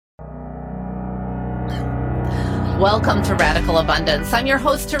Welcome to Radical Abundance. I'm your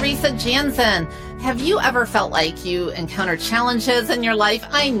host, Teresa Jansen. Have you ever felt like you encountered challenges in your life?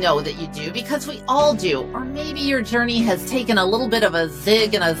 I know that you do because we all do. Or maybe your journey has taken a little bit of a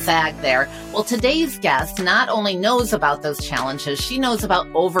zig and a zag there. Well, today's guest not only knows about those challenges, she knows about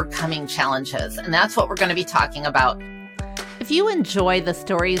overcoming challenges. And that's what we're going to be talking about. If you enjoy the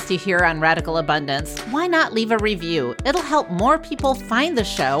stories you hear on Radical Abundance, why not leave a review? It'll help more people find the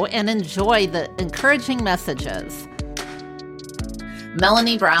show and enjoy the encouraging messages.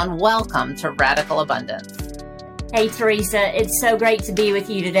 Melanie Brown, welcome to Radical Abundance. Hey, Teresa, it's so great to be with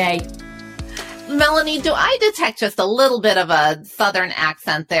you today. Melanie, do I detect just a little bit of a Southern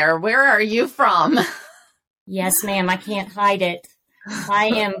accent there? Where are you from? Yes, ma'am, I can't hide it. I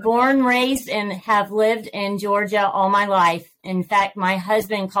am born, raised, and have lived in Georgia all my life. In fact, my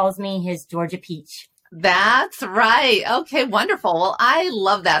husband calls me his Georgia peach. That's right. Okay, wonderful. Well, I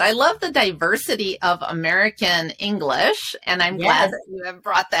love that. I love the diversity of American English, and I'm glad that you have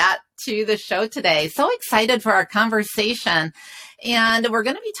brought that to the show today. So excited for our conversation. And we're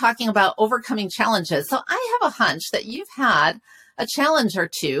going to be talking about overcoming challenges. So I have a hunch that you've had a challenge or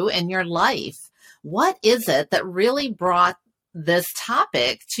two in your life. What is it that really brought this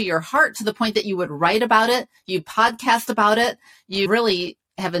topic to your heart to the point that you would write about it, you podcast about it, you really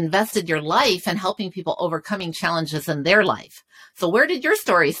have invested your life in helping people overcoming challenges in their life? So where did your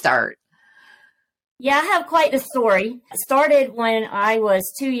story start? Yeah, I have quite a story. It started when I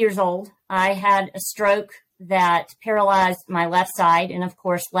was 2 years old. I had a stroke that paralyzed my left side and, of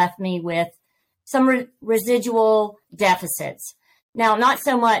course, left me with some residual deficits. Now, not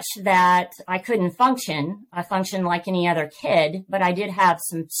so much that I couldn't function. I functioned like any other kid, but I did have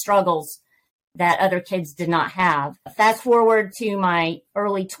some struggles that other kids did not have. Fast forward to my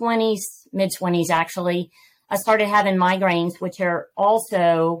early 20s, mid-20s actually, I started having migraines, which are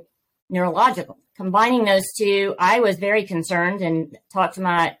also neurological. Combining those two, I was very concerned and talked to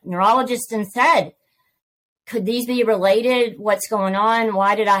my neurologist and said, could these be related? What's going on?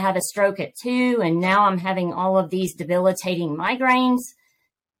 Why did I have a stroke at 2? And now I'm having all of these debilitating migraines.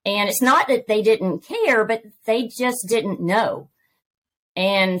 And it's not that they didn't care, but they just didn't know.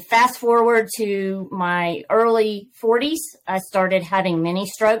 And fast forward to my early 40s, I started having mini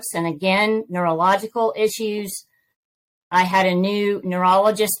strokes and again, neurological issues. I had a new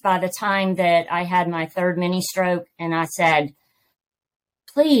neurologist by the time that I had my third mini stroke. And I said,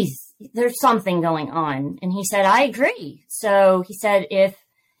 please, there's something going on. And he said, I agree. So he said, if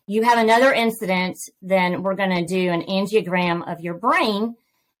you have another incident, then we're going to do an angiogram of your brain.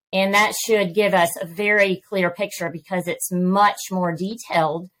 And that should give us a very clear picture because it's much more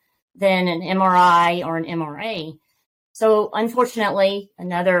detailed than an MRI or an MRA. So unfortunately,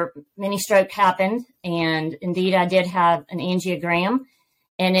 another mini stroke happened. And indeed, I did have an angiogram.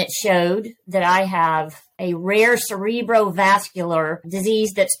 And it showed that I have a rare cerebrovascular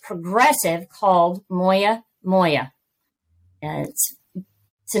disease that's progressive called Moya. It's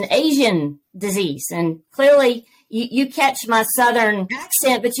an Asian disease. And clearly, you catch my Southern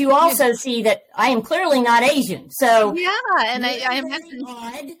accent, but you also see that I am clearly not Asian. So yeah, and I imagine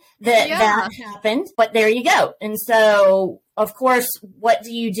odd that happened, but there you go. And so, of course, what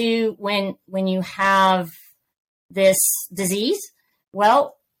do you do when you have this disease?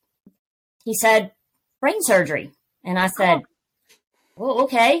 Well, he said, brain surgery. And I said, well,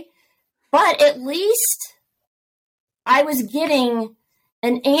 okay. But at least I was getting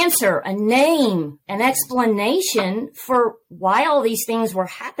an answer, a name, an explanation for why all these things were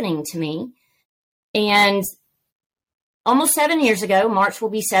happening to me. And almost 7 years ago, March will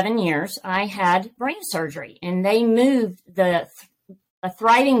be 7 years, I had brain surgery. And they moved a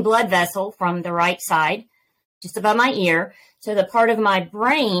thriving blood vessel from the right side, just above my ear, to the part of my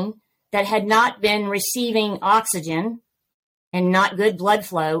brain that had not been receiving oxygen and not good blood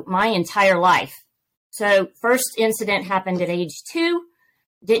flow my entire life. So first incident happened at age 2.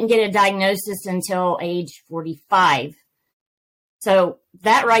 Didn't get a diagnosis until age 45. So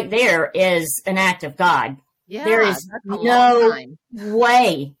that right there is an act of God. Yeah, there is no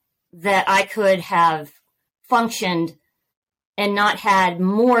way that I could have functioned and not had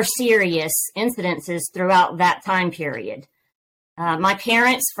more serious incidences throughout that time period. My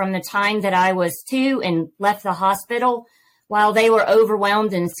parents, from the time that I was 2 and left the hospital, while they were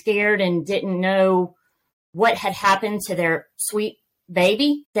overwhelmed and scared and didn't know what had happened to their sweet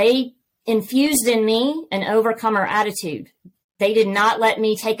baby, they infused in me an overcomer attitude. They did not let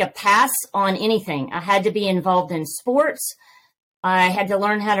me take a pass on anything. I had to be involved in sports. I had to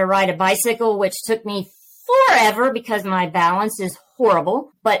learn how to ride a bicycle, which took me forever because my balance is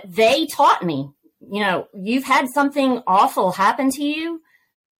horrible. But they taught me, you've had something awful happen to you,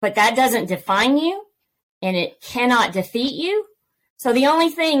 but that doesn't define you. and it cannot defeat you. So the only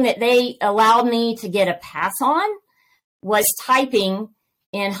thing that they allowed me to get a pass on was typing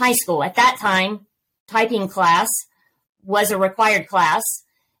in high school. At that time, typing class was a required class,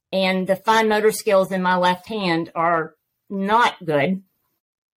 and the fine motor skills in my left hand are not good.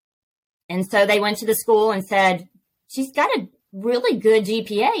 And so they went to the school and said, she's got a really good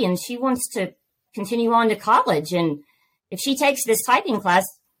GPA and she wants to continue on to college. And if she takes this typing class,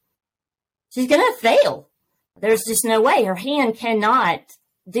 she's going to fail. There's just no way. Her hand cannot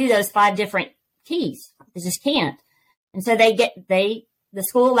do those 5 different keys. It just can't. And so the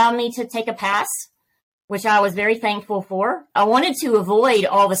school allowed me to take a pass, which I was very thankful for. I wanted to avoid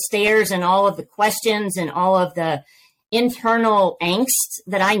all the stares and all of the questions and all of the internal angst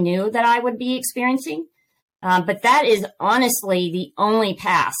that I knew that I would be experiencing. But that is honestly the only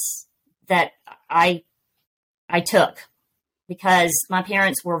pass that I took, because my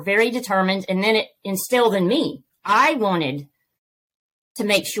parents were very determined, and then it instilled in me. I wanted to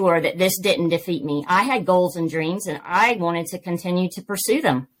make sure that this didn't defeat me. I had goals and dreams, and I wanted to continue to pursue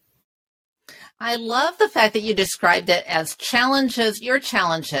them. I love the fact that you described it as challenges. Your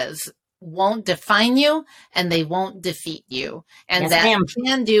challenges won't define you and they won't defeat you. And yes, that ma'am.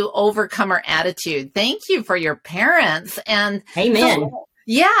 can do overcomer attitude. Thank you for your parents. And amen.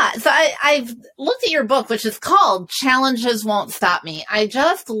 So I've looked at your book, which is called Challenges Won't Stop Me. I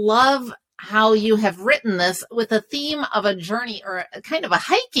just love how you have written this with a theme of a journey, or a kind of a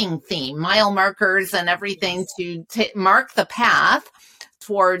hiking theme, mile markers and everything to mark the path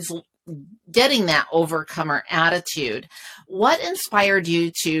towards getting that overcomer attitude. What inspired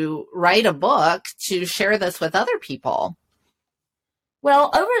you to write a book to share this with other people? Well,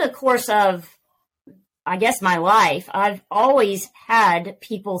 over the course of, I guess, my life, I've always had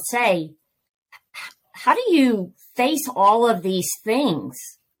people say, how do you face all of these things?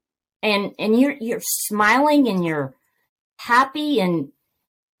 And you're smiling and you're happy. And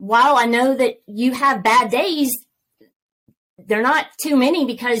while I know that you have bad days, they're not too many,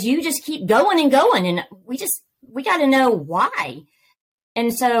 because you just keep going and going. And we got to know why.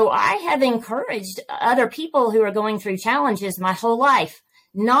 And so I have encouraged other people who are going through challenges my whole life,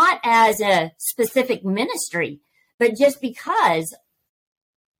 not as a specific ministry, but just because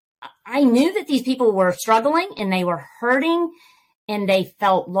I knew that these people were struggling and they were hurting and they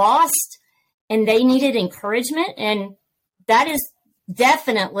felt lost and they needed encouragement. And that is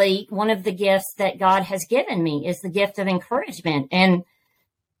definitely one of the gifts that God has given me, is the gift of encouragement. And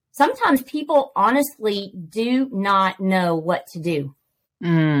sometimes people honestly do not know what to do.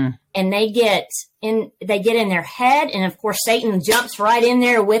 And they get in their head. And of course, Satan jumps right in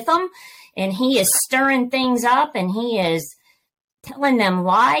there with them, and he is stirring things up and he is telling them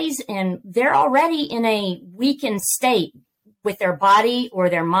lies, and they're already in a weakened state with their body or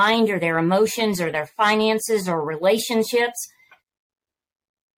their mind or their emotions or their finances or relationships.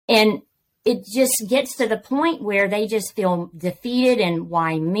 And it just gets to the point where they just feel defeated, and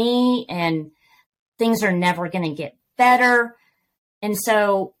why me? And things are never going to get better. And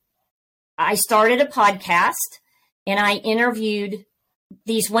so I started a podcast and I interviewed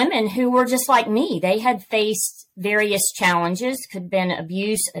these women who were just like me. They had faced various challenges, could have been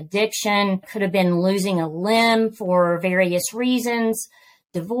abuse, addiction, could have been losing a limb for various reasons,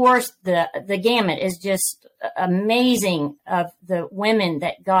 divorce. The gamut is just amazing of the women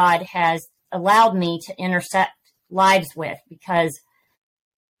that God has allowed me to intersect lives with, because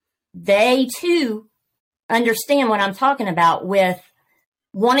they too understand what I'm talking about with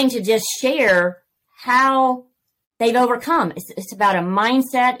wanting to just share how they've overcome. It's about a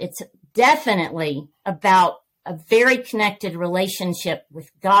mindset. It's definitely about a very connected relationship with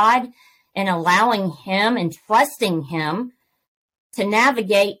God and allowing Him and trusting Him to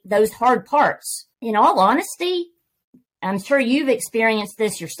navigate those hard parts. In all honesty, I'm sure you've experienced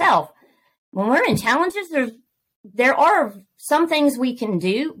this yourself. When we're in challenges, there are some things we can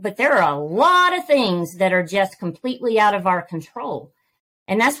do, but there are a lot of things that are just completely out of our control.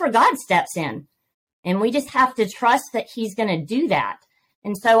 And that's where God steps in. And we just have to trust that He's going to do that.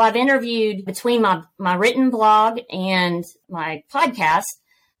 And so I've interviewed, between my written blog and my podcast,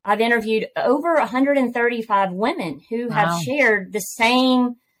 I've interviewed over 135 women who have shared the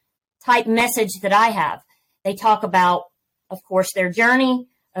same type message that I have. They talk about, of course, their journey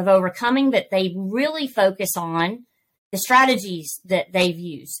of overcoming, but they really focus on the strategies that they've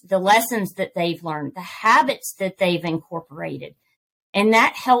used, the lessons that they've learned, the habits that they've incorporated. And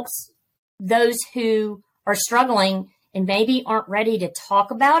that helps those who are struggling and maybe aren't ready to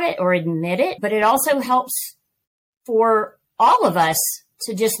talk about it or admit it, but it also helps for all of us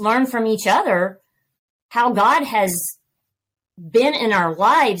to just learn from each other how God has been in our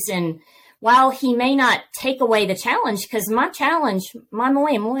lives. And while he may not take away the challenge, because my challenge, my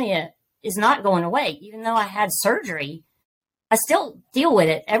moya moya, is not going away. Even though I had surgery, I still deal with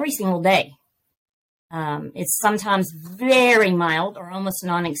it every single day. It's sometimes very mild or almost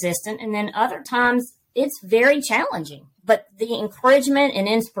non-existent, and then other times it's very challenging. But the encouragement and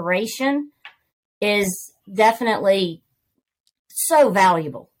inspiration is definitely so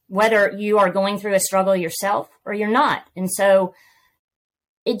valuable, whether you are going through a struggle yourself or you're not. And so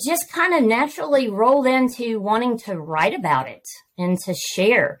it just kind of naturally rolled into wanting to write about it and to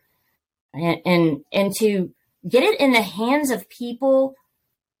share and to get it in the hands of people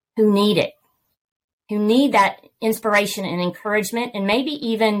who need it, who need that inspiration and encouragement, and maybe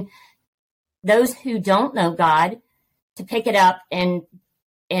even those who don't know God to pick it up and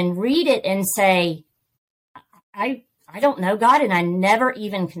read it and say, I don't know God, and I never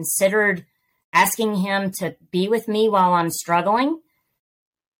even considered asking him to be with me while I'm struggling,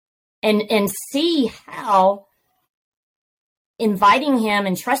 and see how inviting him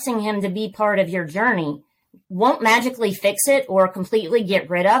and trusting him to be part of your journey won't magically fix it or completely get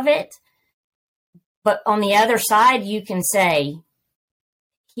rid of it. But on the other side, you can say,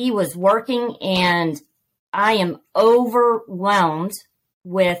 he was working and I am overwhelmed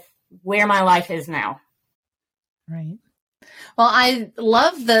with where my life is now. Right. Well, I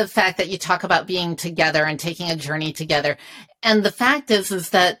love the fact that you talk about being together and taking a journey together. And the fact is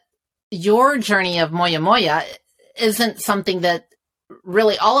that your journey of Moya Moya isn't something that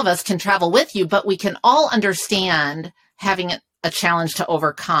really all of us can travel with you, but we can all understand having a challenge to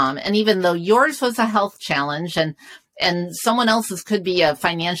overcome. And even though yours was a health challenge and someone else's could be a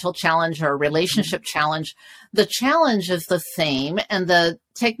financial challenge or a relationship challenge, the challenge is the same, and the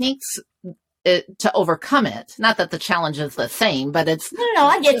techniques to overcome it. Not that the challenge is the same, but it's no,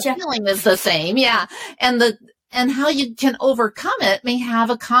 I get you. The feeling is the same, yeah. And how you can overcome it may have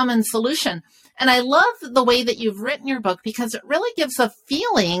a common solution. And I love the way that you've written your book, because it really gives a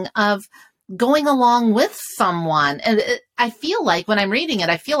feeling of going along with someone. And I feel like when I'm reading it,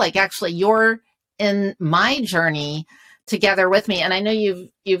 I feel like actually you're in my journey together with me. And I know you've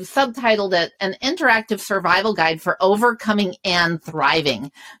subtitled it An Interactive Survival Guide for Overcoming and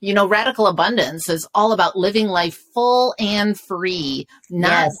Thriving. You know, Radical Abundance is all about living life full and free,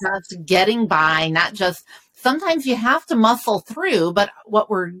 not just getting by, not just sometimes you have to muscle through, but what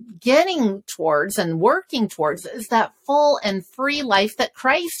we're getting towards and working towards is that full and free life that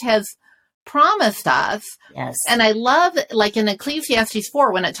Christ has promised us. Yes. And I love, like in Ecclesiastes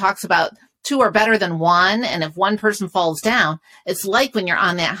 4, when it talks about two are better than one, and if one person falls down, it's like when you're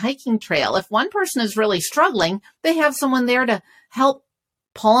on that hiking trail. If one person is really struggling, they have someone there to help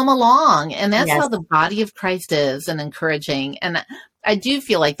pull them along. And that's how the body of Christ is, and encouraging. And I do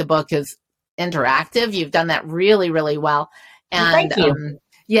feel like the book is interactive. You've done that really, really well. And thank you.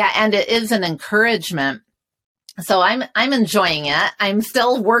 And it is an encouragement. So I'm enjoying it. I'm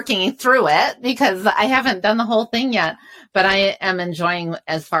still working through it because I haven't done the whole thing yet, but I am enjoying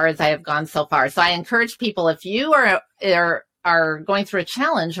as far as I have gone so far. So I encourage people, if you are going through a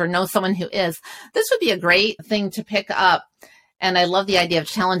challenge or know someone who is, this would be a great thing to pick up. And I love the idea of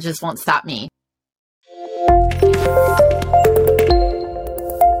challenges won't stop me.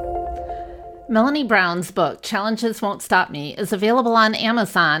 Melanie Brown's book, Challenges Won't Stop Me, is available on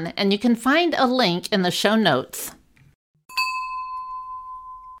Amazon, and you can find a link in the show notes.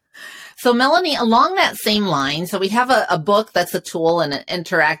 So Melanie, along that same line, so we have a book that's a tool and an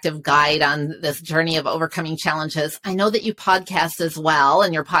interactive guide on this journey of overcoming challenges. I know that you podcast as well,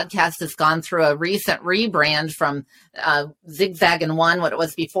 and your podcast has gone through a recent rebrand from Zigzag and One, what it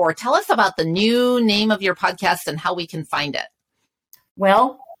was before. Tell us about the new name of your podcast and how we can find it.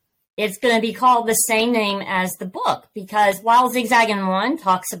 Well, it's going to be called the same name as the book, because while Zigzag and One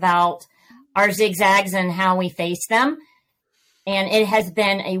talks about our zigzags and how we face them, and it has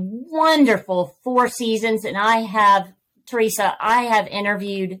been a wonderful 4 seasons, and Teresa, I have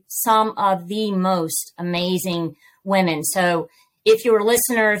interviewed some of the most amazing women. So if your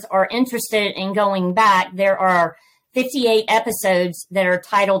listeners are interested in going back, there are 58 episodes that are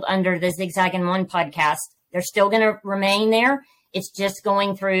titled under the Zigzag and One podcast. They're still going to remain there. It's just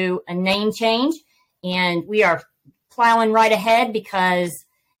going through a name change, and we are plowing right ahead because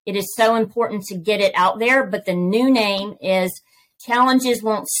it is so important to get it out there. But the new name is Challenges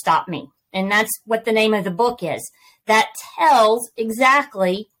Won't Stop Me. And that's what the name of the book is. That tells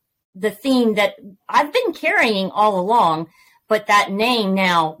exactly the theme that I've been carrying all along, but that name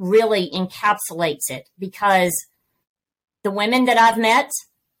now really encapsulates it, because the women that I've met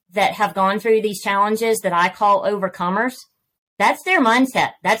that have gone through these challenges that I call overcomers, that's their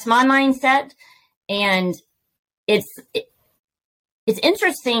mindset. That's my mindset. And it's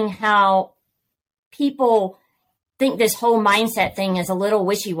interesting how people think this whole mindset thing is a little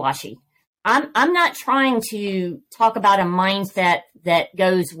wishy-washy. I'm not trying to talk about a mindset that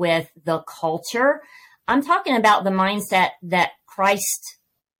goes with the culture. I'm talking about the mindset that Christ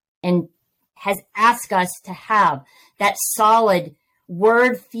and has asked us to have, that solid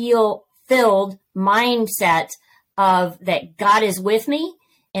word-filled mindset of that God is with me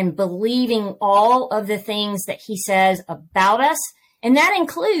and believing all of the things that he says about us. And that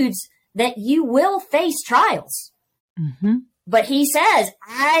includes that you will face trials. Mm-hmm. But he says,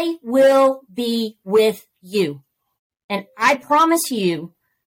 I will be with you. And I promise you,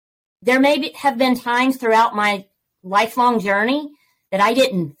 there may have been times throughout my lifelong journey that I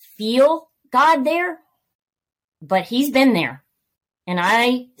didn't feel God there, but he's been there. And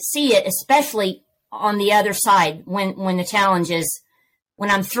I see it, especially on the other side when the challenge is,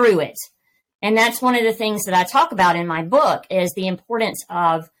 when I'm through it. And that's one of the things that I talk about in my book is the importance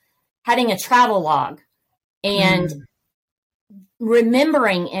of having a travel log and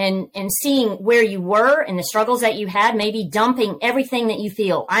remembering and seeing where you were and the struggles that you had, maybe dumping everything that you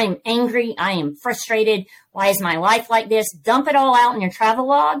feel. I am angry. I am frustrated. Why is my life like this? Dump it all out in your travel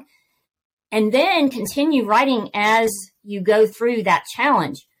log and then continue writing as you go through that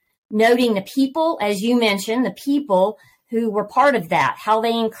challenge, noting the people, as you mentioned, the people who were part of that, how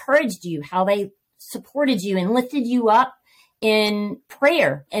they encouraged you, how they supported you and lifted you up in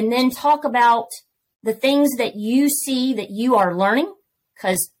prayer, and then talk about the things that you see that you are learning,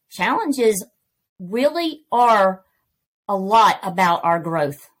 because challenges really are a lot about our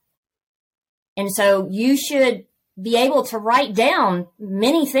growth. And so you should be able to write down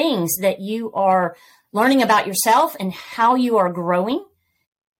many things that you are learning about yourself and how you are growing.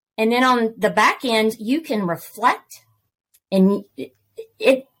 And then on the back end, you can reflect, and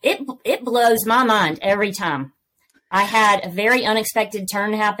it blows my mind every time. I had a very unexpected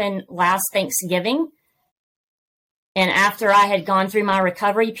turn happen last Thanksgiving. And after I had gone through my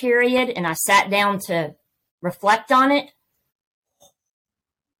recovery period and I sat down to reflect on it,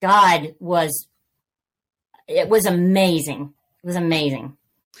 it was amazing. It was amazing.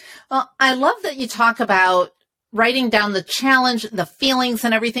 Well, I love that you talk about writing down the challenge, the feelings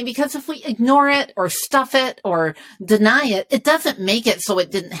and everything, because if we ignore it or stuff it or deny it, it doesn't make it so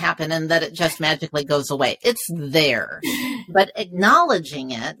it didn't happen and that it just magically goes away. It's there. But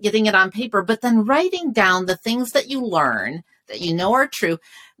acknowledging it, getting it on paper, but then writing down the things that you learn that you know are true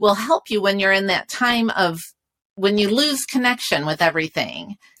will help you when you're in that time of when you lose connection with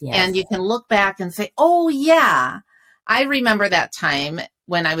everything. Yes. And you can look back and say, oh yeah, I remember that time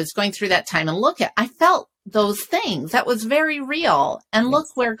when I was going through that time and I felt those things. That was very real. And look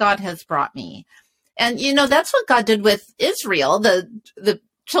where God has brought me. And, that's what God did with Israel, the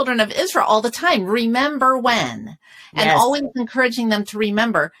children of Israel all the time. Remember when, and always encouraging them to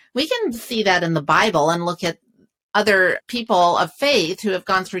remember. We can see that in the Bible and look at other people of faith who have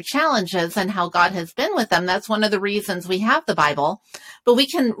gone through challenges and how God has been with them. That's one of the reasons we have the Bible. But we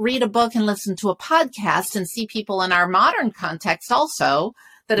can read a book and listen to a podcast and see people in our modern context also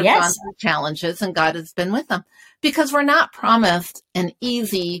that have gone through challenges and God has been with them, because we're not promised an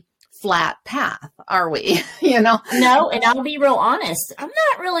easy, flat path, are we? No, and I'll be real honest. I'm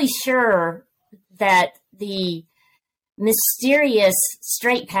not really sure that the mysterious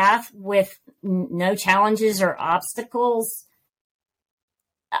straight path with no challenges or obstacles,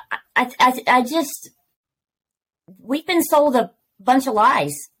 I just, we've been sold a bunch of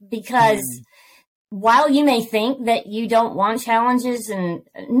lies, because while you may think that you don't want challenges, and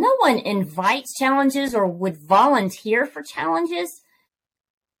no one invites challenges or would volunteer for challenges,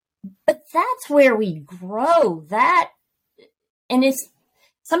 but that's where we grow. And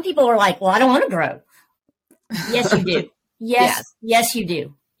some people are like, well, I don't want to grow. Yes, you do. Yes, you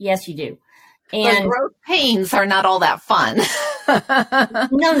do. Yes, you do. And growth pains are not all that fun.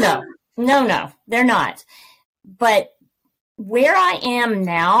 No, they're not. But where I am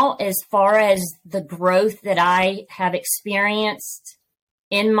now, as far as the growth that I have experienced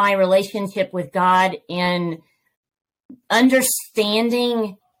in my relationship with God, in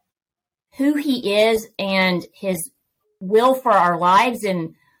understanding who he is and his will for our lives,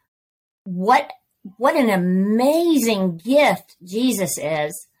 and what an amazing gift Jesus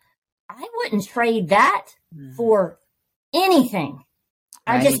is, I wouldn't trade that for anything.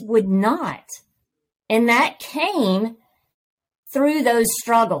 Right. I just would not. And that came through those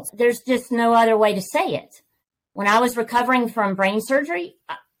struggles. There's just no other way to say it. When I was recovering from brain surgery,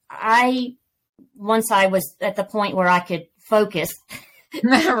 once I was at the point where I could focus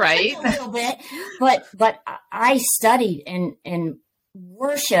right a little bit, but I studied and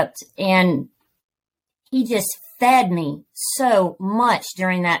worshiped, and he just fed me so much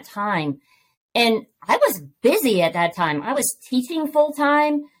during that time. And I was busy at that time. I was teaching full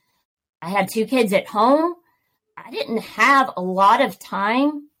time. I had 2 kids at home. I didn't have a lot of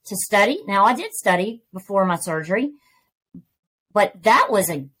time to study. Now, I did study before my surgery, but that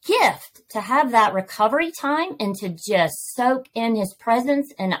was a gift to have that recovery time and to just soak in his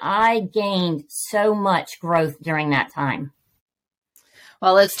presence. And I gained so much growth during that time.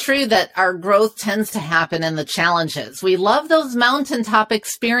 Well, it's true that our growth tends to happen in the challenges. We love those mountaintop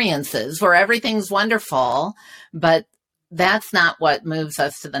experiences where everything's wonderful, but that's not what moves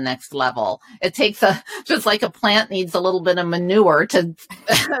us to the next level. It takes just like a plant needs a little bit of manure to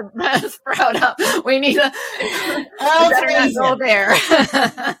sprout up. We need better not go there.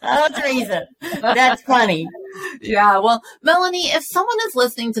 Oh, Teresa, that's funny. Yeah. Well, Melanie, if someone is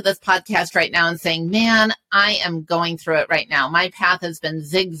listening to this podcast right now and saying, man, I am going through it right now. My path has been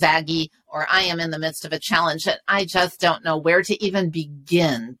zigzaggy, or I am in the midst of a challenge that I just don't know where to even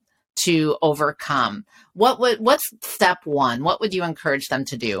begin to overcome. What's step one? What would you encourage them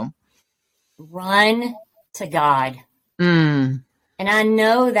to do? Run to God. Mm. And I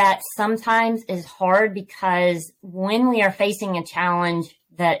know that sometimes is hard because when we are facing a challenge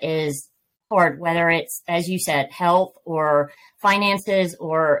that is hard, whether it's, as you said, health or finances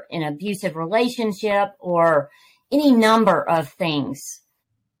or an abusive relationship or any number of things,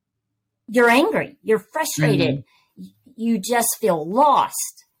 you're angry, you're frustrated, you just feel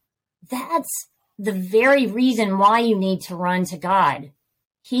lost. That's the very reason why you need to run to God.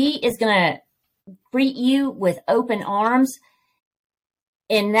 He is going to greet you with open arms.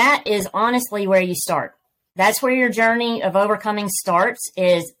 And that is honestly where you start. That's where your journey of overcoming starts,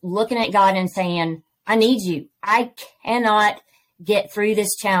 is looking at God and saying, I need you. I cannot get through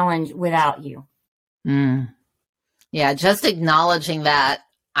this challenge without you. Mm. Yeah, just acknowledging that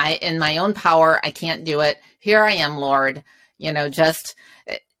in my own power, I can't do it. Here I am, Lord.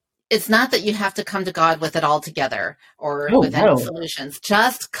 It's not that you have to come to God with it all together or any solutions.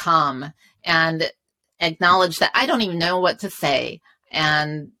 Just come and acknowledge that I don't even know what to say,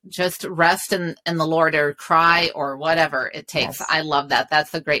 and just rest in the Lord, or cry, or whatever it takes. Yes. I love that.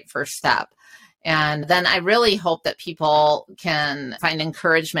 That's a great first step. And then I really hope that people can find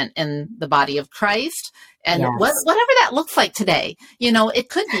encouragement in the body of Christ, and whatever that looks like today. It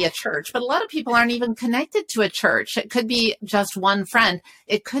could be a church, but a lot of people aren't even connected to a church. It could be just one friend.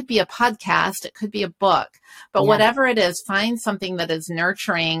 It could be a podcast. It could be a book. But whatever it is, find something that is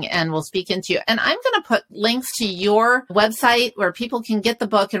nurturing and will speak into you. And I'm going to put links to your website where people can get the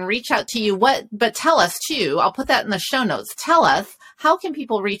book and reach out to you. But tell us too, I'll put that in the show notes. Tell us, how can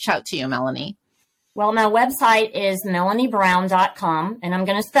people reach out to you, Melanie? Well, my website is melaniebrown.com, and I'm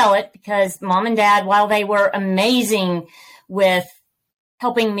going to spell it because Mom and Dad, while they were amazing with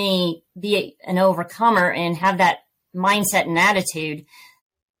helping me be an overcomer and have that mindset and attitude,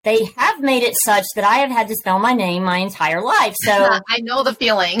 they have made it such that I have had to spell my name my entire life. So I know the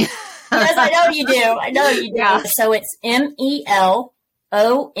feeling. Yes, I know you do. I know you do. Yeah. So it's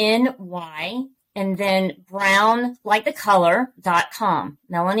MELONY and then Brown, like the color.com,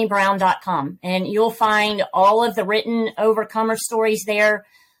 melaniebrown.com. And you'll find all of the written overcomer stories there,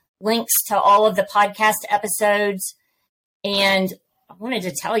 links to all of the podcast episodes. And I wanted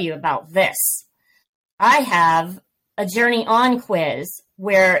to tell you about this. I have a Journey On quiz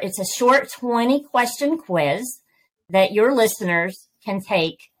where it's a short 20-question quiz that your listeners can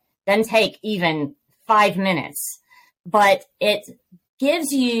take even 5 minutes. But it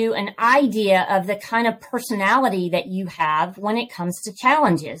gives you an idea of the kind of personality that you have when it comes to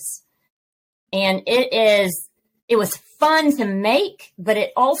challenges. And it was fun to make, but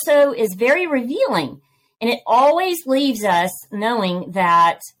it also is very revealing. And it always leaves us knowing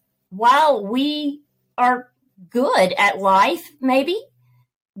that while we are good at life, maybe,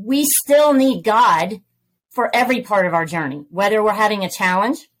 we still need God for every part of our journey, whether we're having a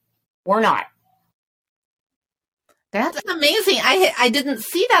challenge or not. That's amazing. I didn't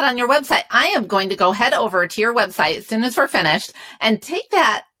see that on your website. I am going to go head over to your website as soon as we're finished and take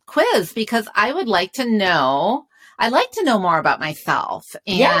that quiz, because I would like to know. I like to know more about myself.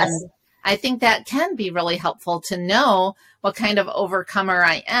 And I think that can be really helpful to know what kind of overcomer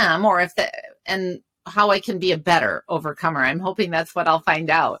I am, or and how I can be a better overcomer. I'm hoping that's what I'll find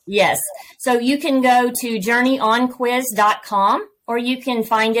out. Yes. So you can go to journeyoonquiz.com, or you can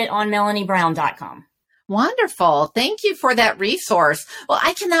find it on melaniebrown.com. Wonderful. Thank you for that resource. Well,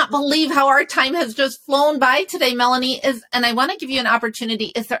 I cannot believe how our time has just flown by today, Melanie. And I want to give you an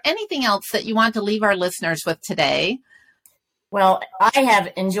opportunity. Is there anything else that you want to leave our listeners with today? Well, I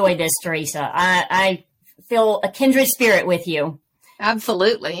have enjoyed this, Teresa. I feel a kindred spirit with you.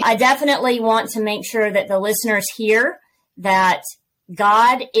 Absolutely. I definitely want to make sure that the listeners hear that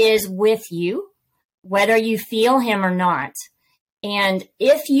God is with you, whether you feel him or not. And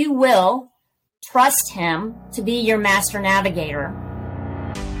if you will trust him to be your master navigator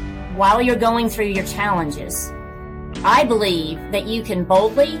while you're going through your challenges, I believe that you can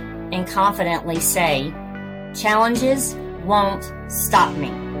boldly and confidently say, challenges won't stop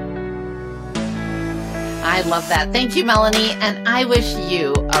me. I love that. Thank you, Melanie. And I wish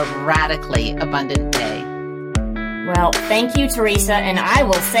you a radically abundant day. Well, thank you, Teresa. And I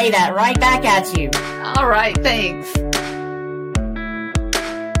will say that right back at you. All right. Thanks.